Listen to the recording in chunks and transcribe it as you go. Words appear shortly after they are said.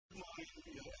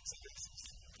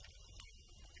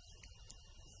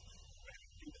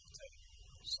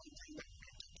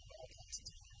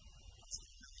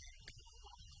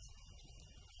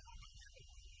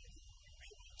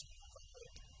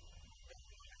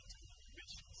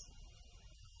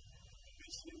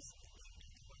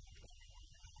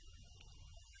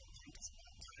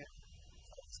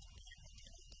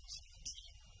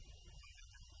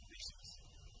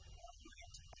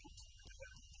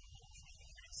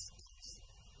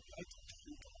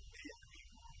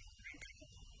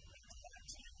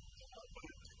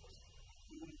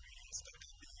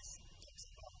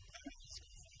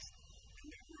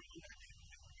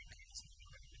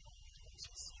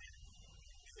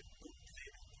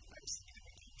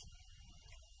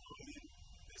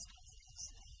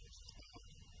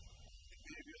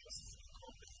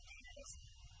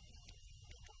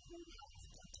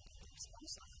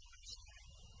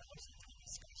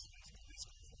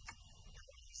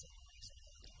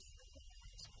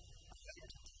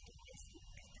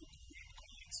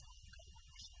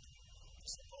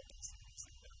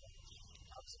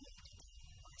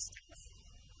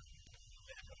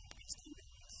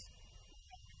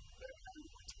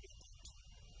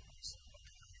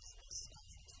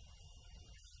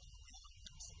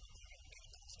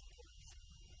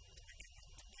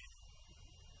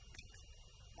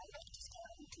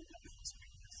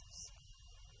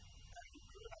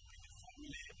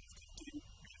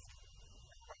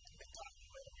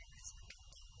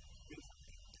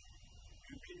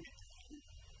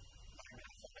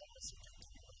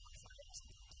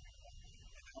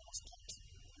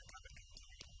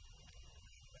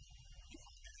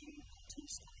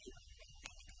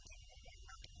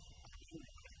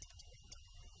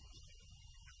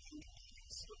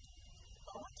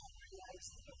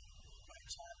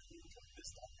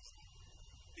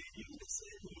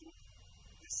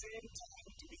same time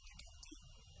to be taken to.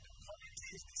 The quality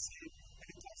is the same, and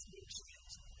it has no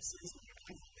change since we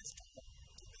came from this time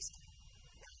to this time.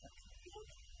 There have been no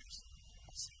innovation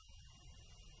whatsoever.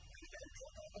 And then the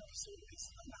other episode is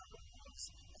an hour was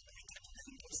admitted to the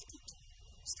university to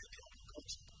study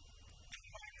agriculture. And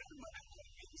my grandmother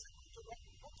called me and said,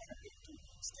 what are you going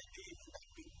to study in that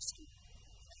big school?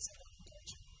 I said,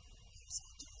 agriculture. He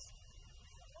said, yes.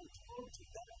 You want to go to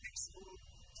that big school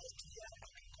just to learn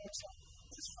agriculture.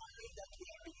 This farming that we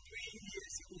have been doing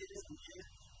years and years and years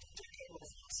to take care of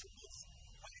our siblings.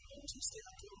 Why don't you stay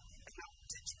at home and I will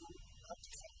teach you how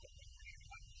to farm?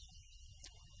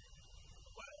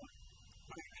 Well,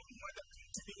 my grandmother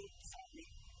continued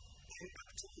farming, and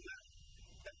up to now,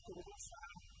 that cocoa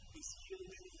farm is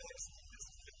yielding less and less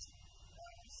and less.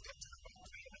 It's getting about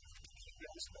 350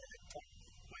 kilograms per hectare.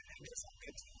 My neighbors are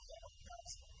getting about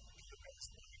 1,000 kilograms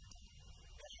per hectare.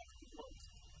 They have to work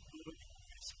no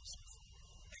innovation so far.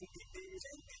 And they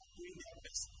think they are doing their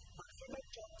best. My father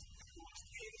thought he was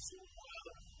doing so well,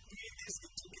 doing this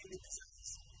integrated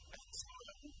designs, and so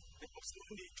there was no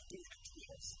need to do anything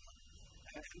else.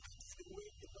 And that is the way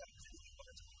the Bible is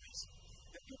about innovation.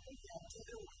 The people we are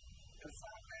dealing with, the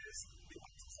farmers, the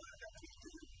artisans that we are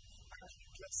dealing with, are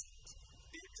complacent.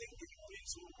 They think they are doing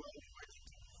so well already.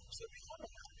 So we have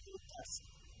an uphill task.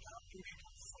 How do we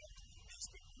confront these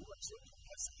people who are so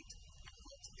complacent and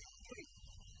what they are doing?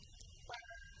 But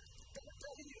I'm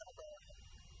telling you about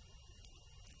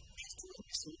these two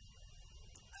episodes.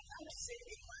 I have to say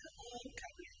in my own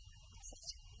career,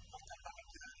 what have I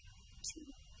done to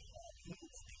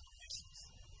move innovations?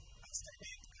 I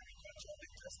studied agriculture,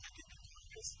 I studied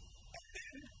economics, and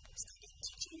then started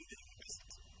teaching in the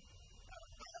university.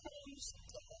 My own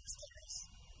studies,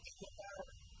 I never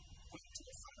went to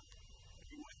a farm.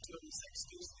 We went to research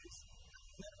stations. I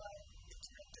never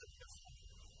interacted with a farm.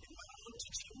 In my own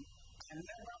teaching, I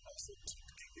never also took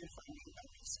any farming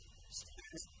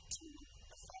students to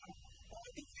a farm or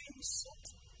even sought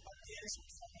audience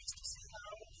with farmers to see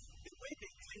how the way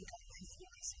they think can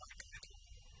influence market.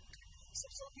 So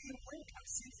we went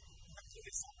as if nothing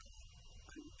is happening.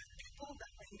 And the people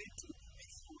that we need to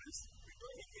influence, we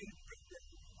don't even bring them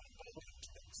on board to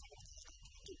them some of things that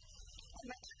we do. And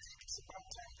I think it's about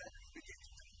time that we begin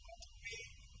to think about me.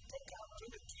 Talk out to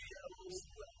the 2-year-olds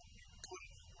who have come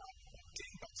and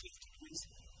obtain bachelor's degrees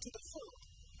to the field.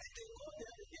 And they go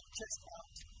there with their chest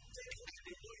out, thinking that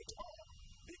they know it all.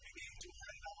 They begin to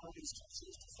hand out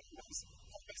instructions to farmers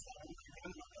like my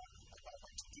grandmother about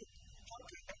what to do. How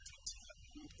can that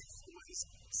 20-year-old influence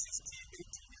 60,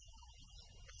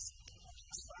 80-year-olds?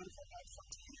 It's fun for about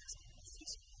 40 years. It's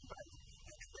survive.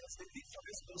 And there's the need for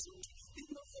us also to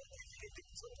innovate anything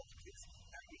sort of things.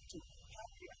 I need to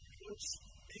help you approach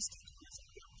these stakeholders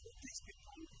and help these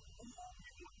people who we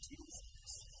want to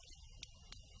influence.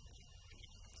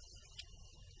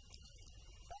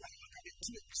 When I look at the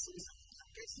two episodes of the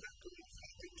personal growth, I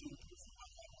think to improve my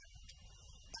life.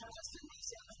 I asked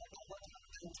myself about what I'm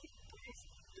going to improve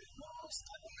the most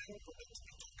stagnant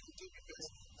productivity of contributors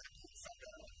like my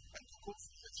father and the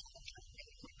co-founders of my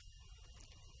family.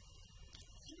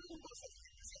 During most of my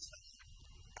professional life,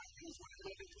 I use my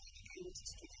knowledge to educate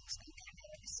students and carry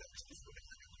out research in food and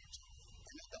agriculture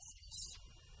and other fields.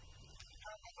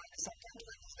 However, my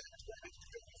disappointment is that when I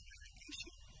deal with my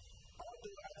education,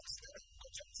 although I have studied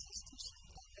agriculture institution,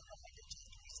 I never had a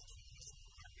chance to visit farmers in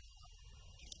my family.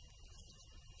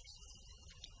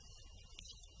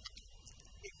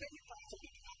 In many parts of the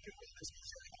developing world,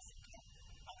 especially Africa,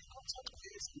 agriculture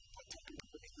plays an important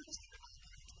role in its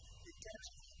development in terms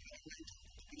of employment and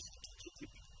contribution to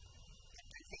GDP. The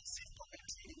pervasive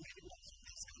poverty in many parts of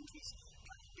these countries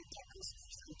cannot be tackled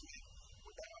sufficiently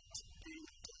without paying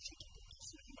attention to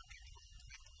production and market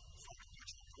development for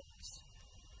agricultural products.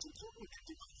 To cope with the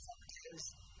demand factors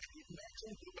and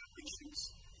emerging global issues,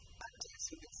 actors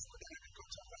in the food and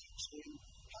agriculture value chain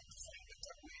have to find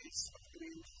better ways of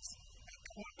doing this and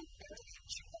come up with better and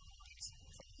cheaper products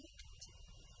for the market.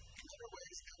 In other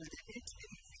words, they need to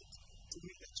innovate to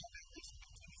meet the challenges of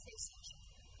the 21st century.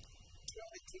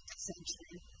 Throughout the 20th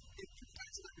century,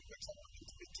 improvements in agricultural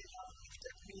productivity have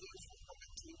lifted millions from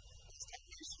poverty,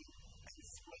 stagnation, and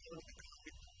fueled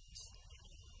economic progress.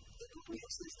 The good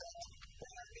news is that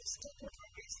there has been steady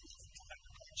progress in African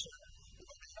agriculture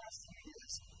over the last few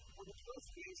years, with growth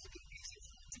rates increasing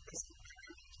from 2% per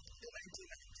annum in the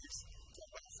 1990s to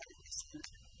about 5%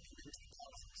 in the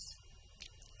 2000s.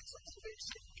 This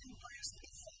observation implies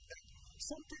the fact that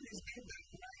something is being done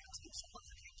right in some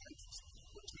African countries,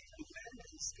 which must be learned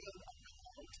and scaled up and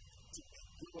out to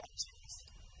new achievements.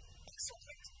 And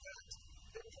subject to that,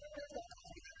 the progress that has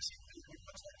been achieved in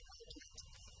agricultural development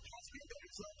has been the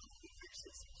result of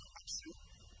innovations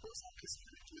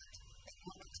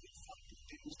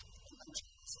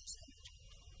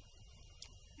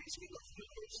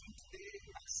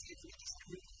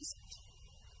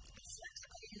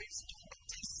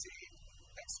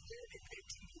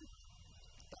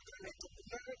An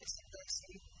entrepreneur is a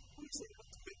person who is able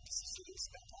to make decisions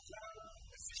that allow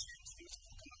efficient use of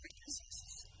economic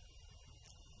resources.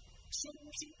 So,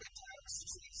 Timbertag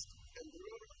suggests the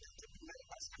role of the entrepreneur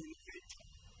as an innovator,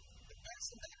 the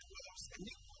person that develops a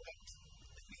new product,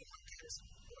 a new market,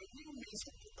 or a new means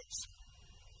of production.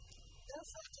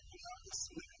 Therefore, entrepreneur is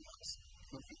synonymous with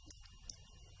innovator.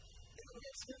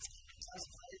 Innovations can be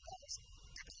classified as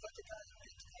technological and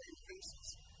ethical innovations,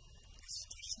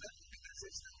 institutional,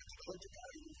 organizational, methodological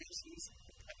innovations,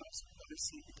 and also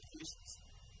policy innovations.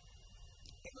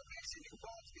 Innovation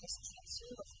involves the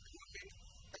extension of economic,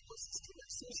 ecosystem,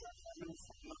 and social value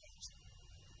from knowledge.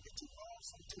 It involves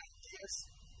putting ideas,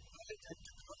 knowledge, and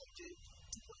technology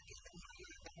to work in a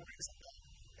manner that brings about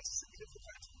a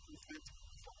significant improvement in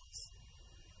performance.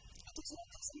 It is not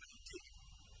just an idea,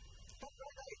 but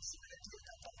rather it's an idea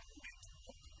that has been made to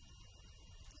work.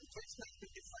 Innovation has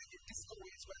been defined in different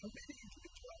ways by many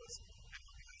individuals and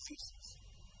organizations.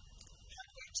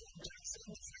 Hardware Jackson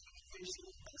defined innovation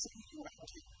as a new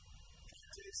idea.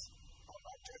 It is an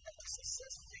idea that is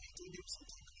successfully introduced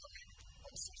into economic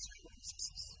or social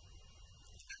processes.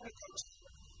 In agriculture,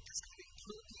 this can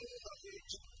include new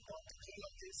knowledge or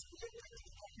technologies related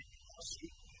to farming production,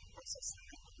 processing,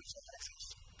 and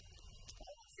commercialization.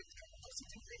 All of it can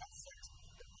positively affect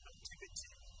the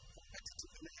productivity,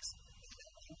 competitiveness, and the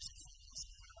use of farmers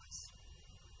and farmers.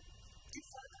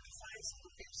 DeFi defines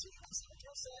innovation as a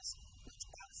process which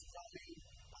adds value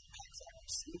and adds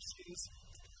opportunities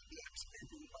to problems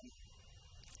and money.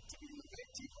 To be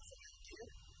innovative of an idea,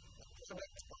 a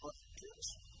product, or a approach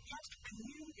has to be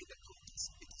new in the context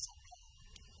it is applied.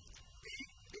 B,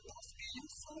 it must be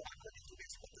useful according to the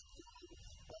expected goal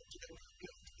or to the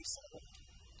problem to be solved.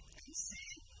 And C,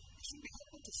 it should be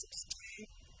able to sustain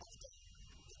after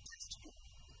the test goal.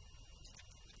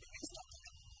 In this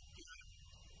document, we have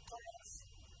Commerce.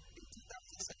 In 2000,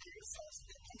 refers to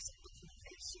the concept of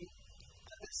innovation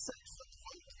as a search for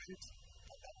development,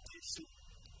 adaptation,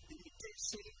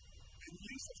 imitation, and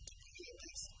use of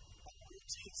technologies,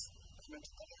 approaches, and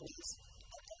methodologies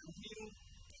that are new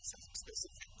to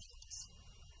specific needs.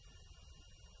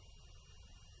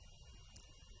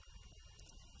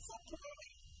 For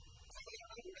growing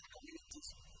rural communities,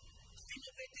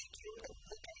 innovating through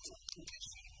application,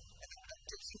 education, and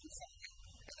adaptation in farming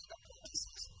and other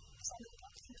practices is an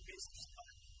important base of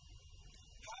survival.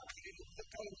 How can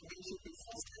local innovation be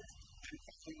fostered and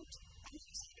valued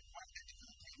alongside the wider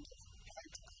development of high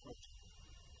technology?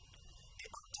 The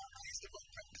Antarctic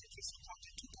Development Countries Report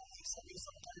in 2007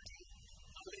 subtitled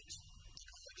Knowledge,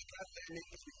 Technological Learning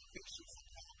and Innovation for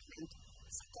Development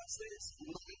focuses on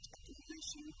knowledge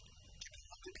accumulation,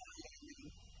 technological learning,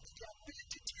 and the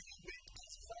ability to innovate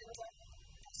as a vital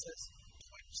process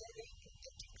toward general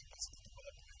productive capacity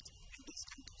development in these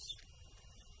countries.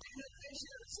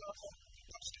 Innovation results from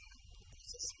production,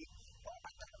 processing, or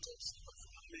adaptation of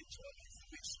knowledge or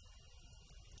information.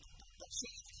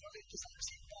 Production of knowledge is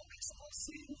achieved by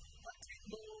expressing what we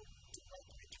know to what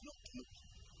we do not know.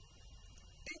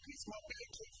 Increased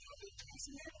mobility of knowledge has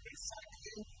made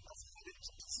recycling of knowledge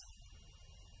easy.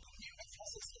 The new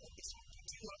emphasis is on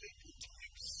putting knowledge into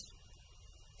use.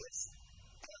 This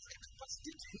has a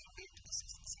capacity to innovate as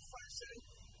a function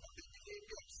of the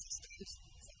behavior of systems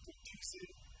for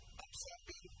producing,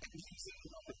 absorbing, and using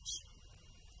knowledge.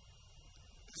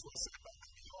 This was said by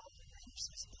the York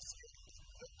Research Institute.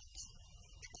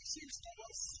 It concedes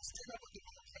towards sustainable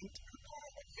development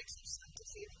require a mix of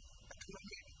scientific,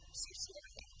 economic, social,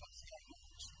 and political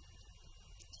knowledge.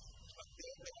 But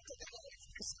the knowledge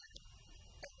research,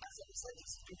 and as a research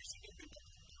institution, it will be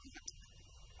dominated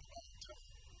about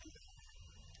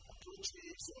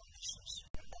approaches or issues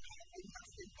that have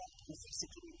enough impact on food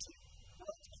security,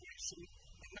 wealth creation,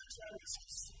 and natural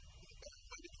resource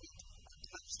management at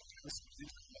national and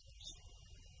subsidiary levels.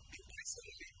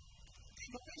 Increasingly, the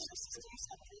innovation systems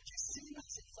approach is seen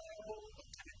as a viable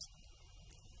alternative.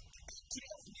 The entry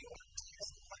of new ideas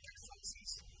and market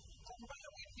forces,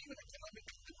 combined with new economic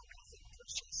and demographic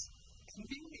pressures, and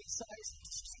new insights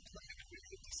into socioeconomic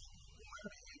realities and human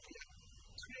behavior,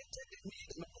 created a need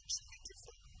and opportunity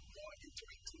for more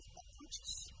interactive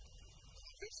approaches. The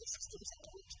innovation systems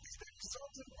approach is the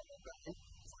resulting paradigm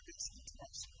for this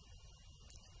interaction.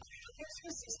 An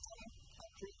innovation system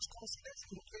approach considers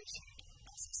innovation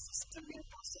as a systemic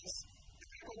process that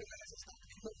recognizes that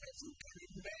innovation can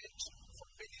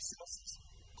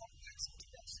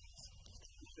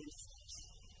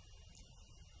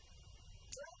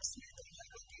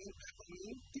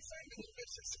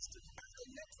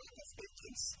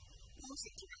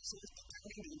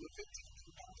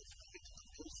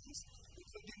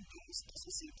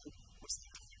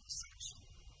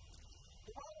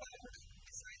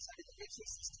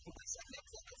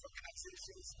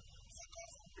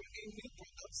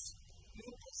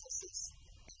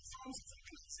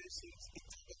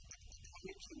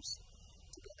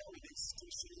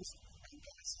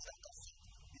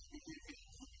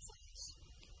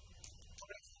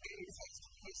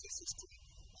education system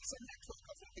as a network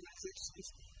of organizations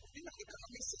within an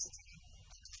economic system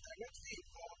that is directly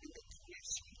involved in the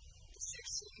creation,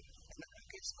 diffusion, and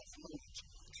application of knowledge,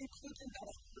 including that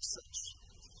from research,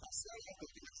 as well as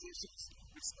organizations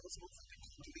responsible for the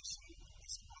coordination and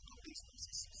support of these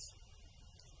processes.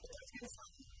 It has been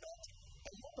found that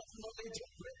a lot of knowledge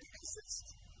already exists,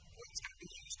 which can be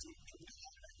used to improve the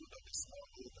livelihood of the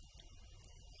smallholder.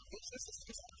 Innovation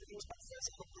systems are built by first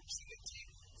an opportunity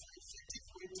for effective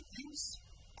way to use,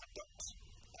 adopt,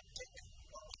 uptake,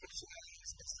 or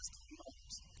commercialize existing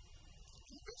knowledge.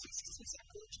 Innovation systems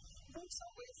approach moves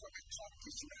away from a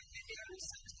traditional linear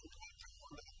research and development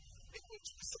model in which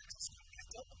research is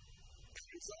completed and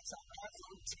results are passed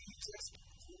on to users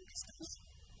through discussion.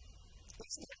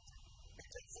 Instead,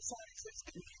 it emphasizes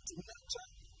the need to nurture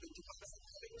the demand for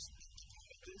knowledge and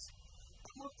technologies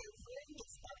among a range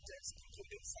of actors,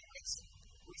 including farmers,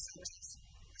 researchers,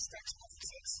 extension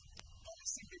officers,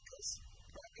 policymakers,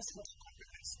 private sector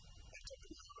companies,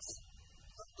 entrepreneurs,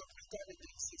 non-governmental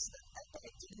agencies, and other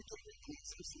intermediate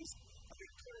organizations and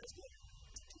encourage them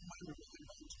to demand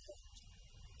relevant knowledge.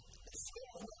 The flow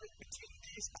of knowledge between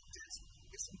these actors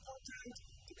is important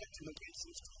to get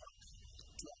innovations to work,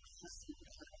 to advance food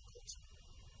and agriculture.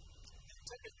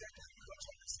 Integrated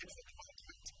agriculture is safe for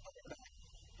development, however,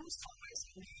 whose farmers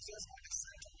and users are the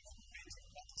center of innovative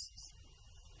practices.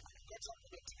 Agricultural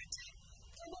productivity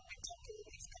cannot be tackled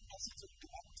if capacity of the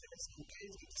actors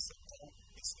engaged in the sector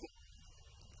is low.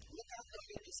 Local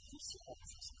knowledge is crucial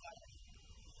for survival,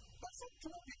 but for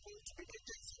poor people to be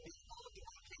agents of the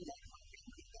all-developing like-minded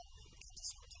leader, that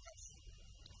is not enough.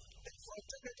 Therefore,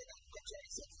 integrated agriculture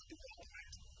is set for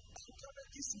development and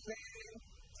encourages learning,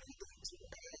 freedom to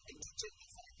interchange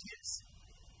of ideas,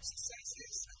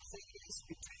 successes, and failures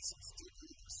between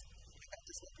stakeholders. That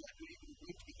is what we are doing. We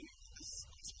will be doing this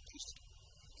consultation.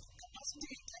 Capacity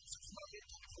in terms of knowledge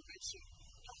and information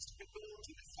has to be built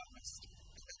in the farmers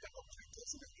and the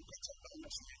operators in agriculture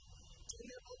largely to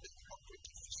enable them to operate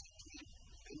efficiently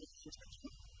in the management.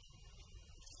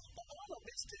 But all of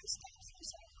these things start